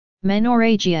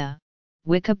Menorrhagia,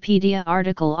 Wikipedia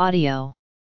article audio.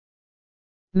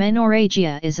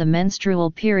 Menorrhagia is a menstrual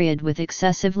period with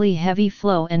excessively heavy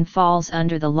flow and falls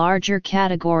under the larger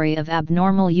category of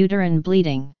abnormal uterine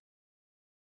bleeding.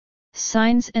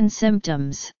 Signs and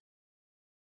symptoms.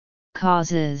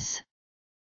 Causes.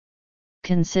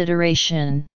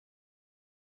 Consideration.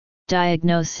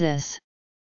 Diagnosis.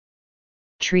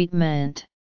 Treatment.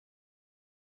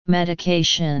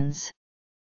 Medications.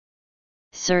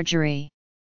 Surgery.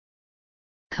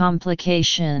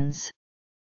 Complications.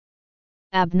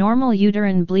 Abnormal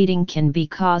uterine bleeding can be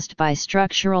caused by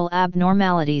structural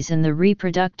abnormalities in the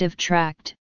reproductive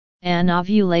tract,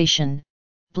 anovulation,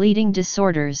 bleeding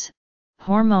disorders,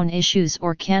 hormone issues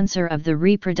or cancer of the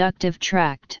reproductive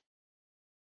tract.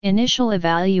 Initial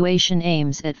evaluation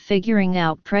aims at figuring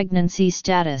out pregnancy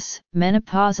status,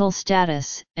 menopausal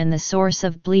status, and the source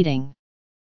of bleeding.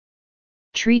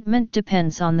 Treatment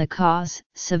depends on the cause,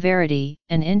 severity,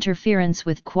 and interference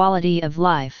with quality of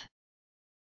life.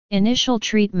 Initial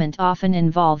treatment often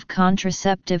involve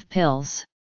contraceptive pills.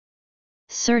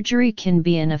 Surgery can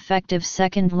be an effective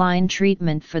second-line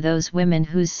treatment for those women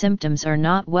whose symptoms are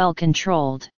not well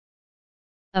controlled.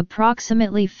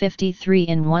 Approximately 53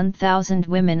 in 1,000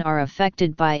 women are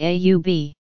affected by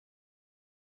AUB.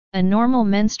 A normal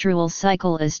menstrual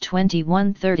cycle is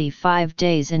 21-35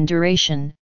 days in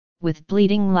duration, with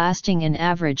bleeding lasting an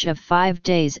average of 5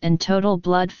 days and total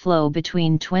blood flow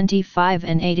between 25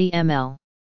 and 80 ml.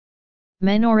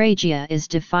 Menorrhagia is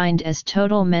defined as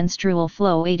total menstrual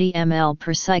flow 80 ml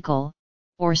per cycle,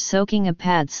 or soaking a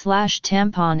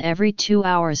pad/tampon every 2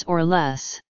 hours or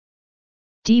less.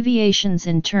 Deviations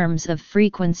in terms of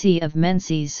frequency of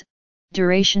menses,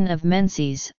 duration of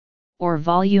menses, or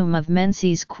volume of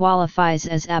menses qualifies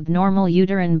as abnormal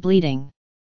uterine bleeding.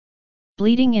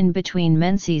 Bleeding in between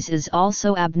menses is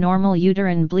also abnormal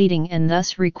uterine bleeding and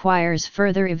thus requires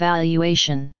further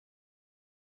evaluation.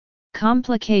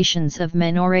 Complications of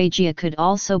menorrhagia could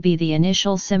also be the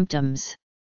initial symptoms.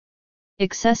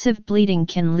 Excessive bleeding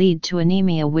can lead to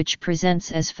anemia, which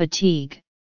presents as fatigue,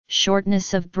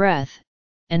 shortness of breath,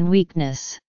 and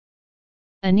weakness.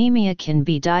 Anemia can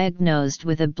be diagnosed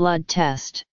with a blood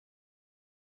test.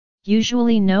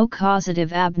 Usually no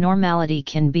causative abnormality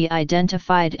can be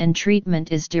identified and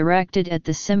treatment is directed at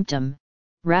the symptom,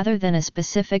 rather than a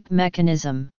specific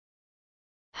mechanism.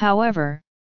 However,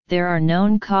 there are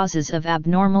known causes of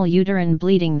abnormal uterine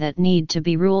bleeding that need to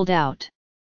be ruled out.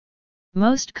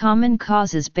 Most common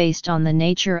causes based on the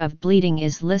nature of bleeding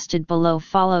is listed below,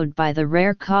 followed by the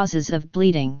rare causes of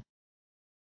bleeding.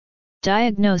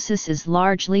 Diagnosis is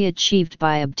largely achieved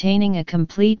by obtaining a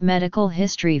complete medical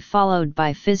history followed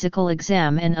by physical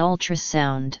exam and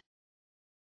ultrasound.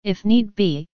 If need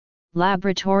be,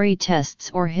 laboratory tests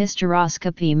or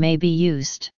hysteroscopy may be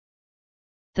used.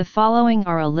 The following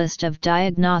are a list of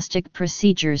diagnostic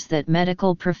procedures that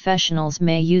medical professionals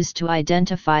may use to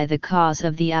identify the cause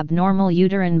of the abnormal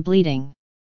uterine bleeding.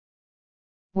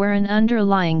 Where an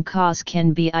underlying cause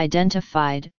can be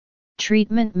identified,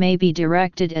 treatment may be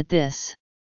directed at this.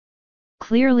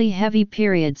 Clearly, heavy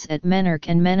periods at menarche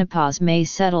and menopause may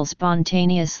settle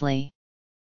spontaneously.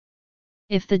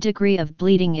 If the degree of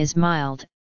bleeding is mild,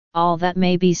 all that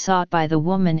may be sought by the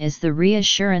woman is the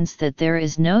reassurance that there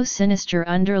is no sinister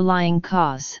underlying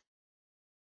cause.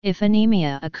 If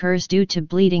anemia occurs due to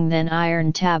bleeding, then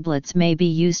iron tablets may be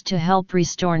used to help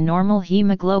restore normal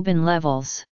hemoglobin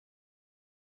levels.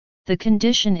 The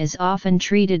condition is often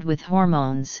treated with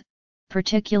hormones,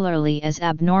 particularly as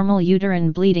abnormal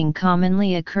uterine bleeding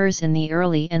commonly occurs in the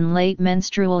early and late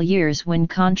menstrual years when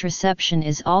contraception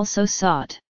is also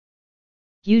sought.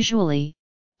 Usually,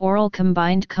 oral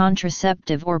combined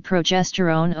contraceptive or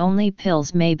progesterone-only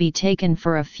pills may be taken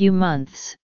for a few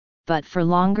months, but for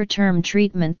longer-term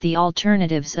treatment the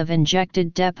alternatives of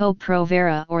injected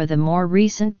Depo-Provera or the more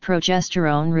recent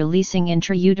progesterone-releasing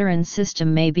intrauterine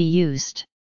system may be used.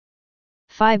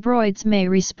 Fibroids may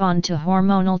respond to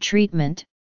hormonal treatment,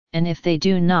 and if they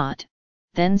do not,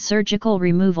 then surgical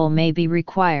removal may be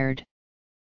required.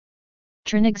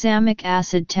 Tranexamic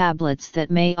acid tablets that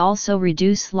may also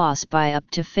reduce loss by up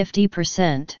to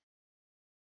 50%.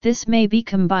 This may be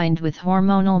combined with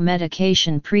hormonal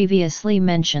medication previously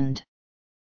mentioned.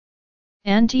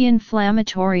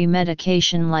 Anti-inflammatory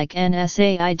medication like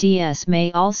NSAIDs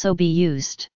may also be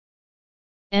used.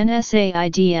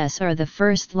 NSAIDs are the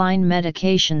first-line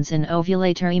medications in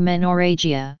ovulatory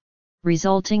menorrhagia,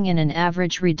 resulting in an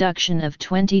average reduction of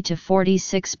 20 to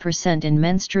 46% in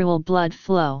menstrual blood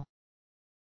flow.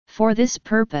 For this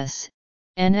purpose,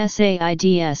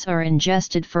 NSAIDs are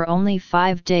ingested for only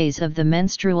 5 days of the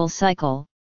menstrual cycle,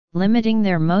 limiting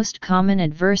their most common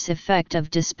adverse effect of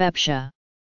dyspepsia.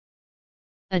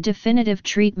 A definitive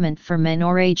treatment for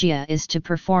menorrhagia is to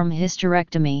perform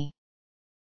hysterectomy.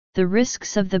 The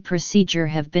risks of the procedure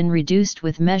have been reduced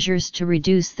with measures to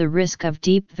reduce the risk of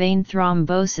deep vein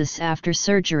thrombosis after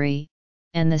surgery,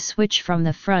 and the switch from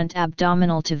the front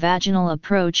abdominal to vaginal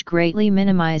approach greatly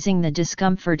minimizing the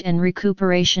discomfort and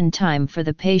recuperation time for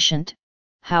the patient.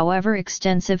 However,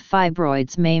 extensive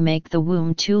fibroids may make the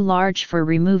womb too large for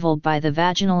removal by the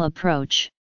vaginal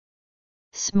approach.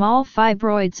 Small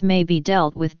fibroids may be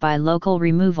dealt with by local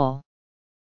removal.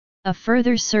 A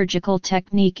further surgical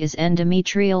technique is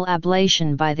endometrial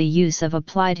ablation by the use of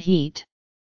applied heat.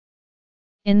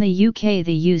 In the UK,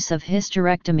 the use of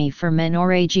hysterectomy for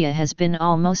menorrhagia has been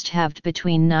almost halved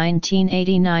between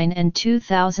 1989 and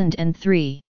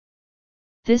 2003.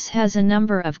 This has a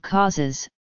number of causes: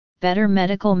 better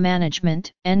medical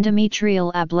management,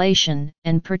 endometrial ablation,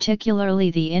 and particularly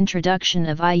the introduction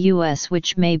of IUS,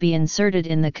 which may be inserted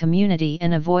in the community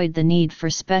and avoid the need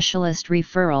for specialist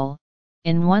referral.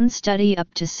 In one study,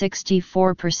 up to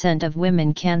 64% of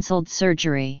women cancelled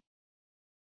surgery.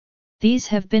 These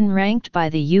have been ranked by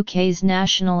the UK's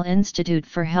National Institute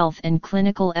for Health and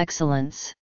Clinical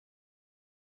Excellence.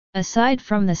 Aside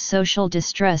from the social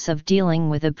distress of dealing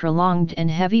with a prolonged and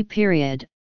heavy period,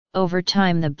 over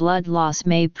time the blood loss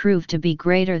may prove to be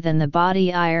greater than the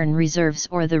body iron reserves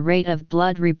or the rate of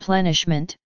blood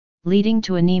replenishment, leading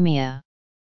to anemia.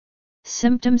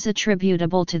 Symptoms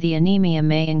attributable to the anemia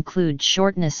may include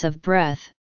shortness of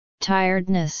breath,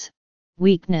 tiredness,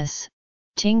 weakness,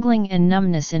 tingling and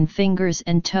numbness in fingers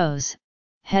and toes,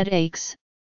 headaches,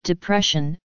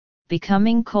 depression,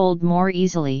 becoming cold more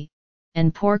easily,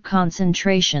 and poor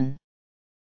concentration.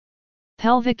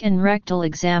 Pelvic and rectal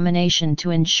examination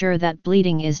to ensure that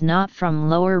bleeding is not from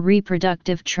lower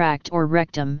reproductive tract or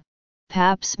rectum,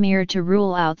 Pap smear to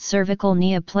rule out cervical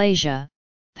neoplasia.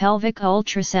 Pelvic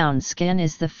ultrasound scan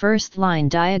is the first-line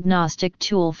diagnostic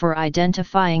tool for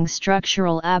identifying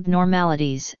structural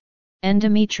abnormalities.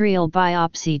 Endometrial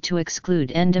biopsy to exclude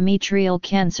endometrial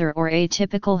cancer or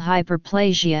atypical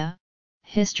hyperplasia.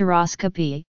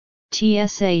 Hysteroscopy,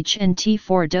 TSH and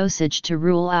T4 dosage to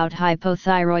rule out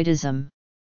hypothyroidism.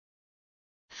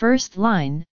 First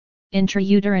line,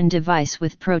 intrauterine device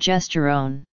with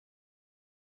progesterone.